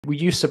Were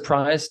you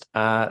surprised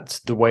at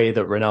the way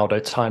that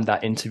Ronaldo timed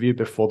that interview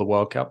before the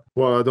World Cup?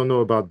 Well, I don't know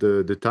about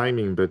the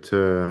timing, but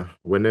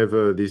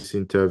whenever this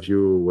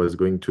interview was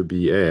going to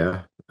be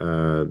air,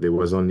 there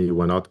was only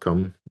one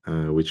outcome,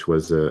 which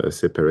was a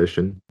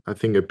separation. I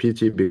think a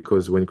pity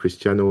because when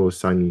Cristiano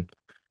signed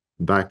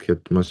back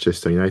at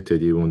Manchester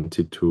United, he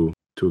wanted to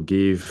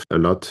give a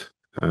lot,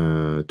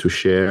 to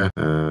share,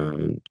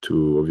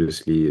 to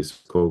obviously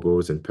score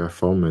goals and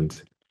perform.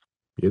 And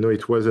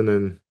it wasn't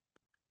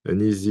an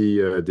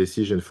easy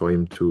decision for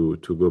him to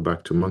go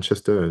back to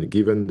Manchester, and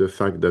given the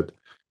fact that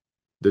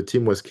the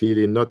team was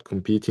clearly not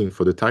competing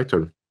for the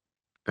title,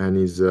 and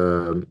is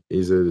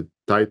a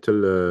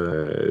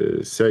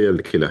title serial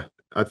killer.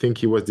 I think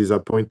he was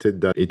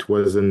disappointed that it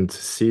wasn't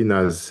seen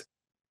as,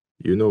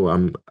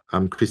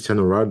 I'm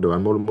Cristiano Ronaldo.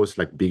 I'm almost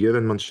like bigger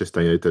than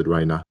Manchester United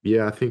right now.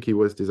 Yeah, I think he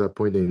was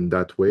disappointed in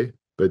that way.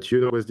 But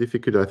it was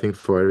difficult, I think,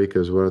 for Eric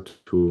as well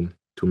to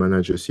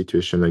manage a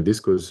situation like this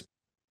because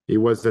it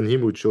wasn't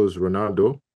him who chose Ronaldo.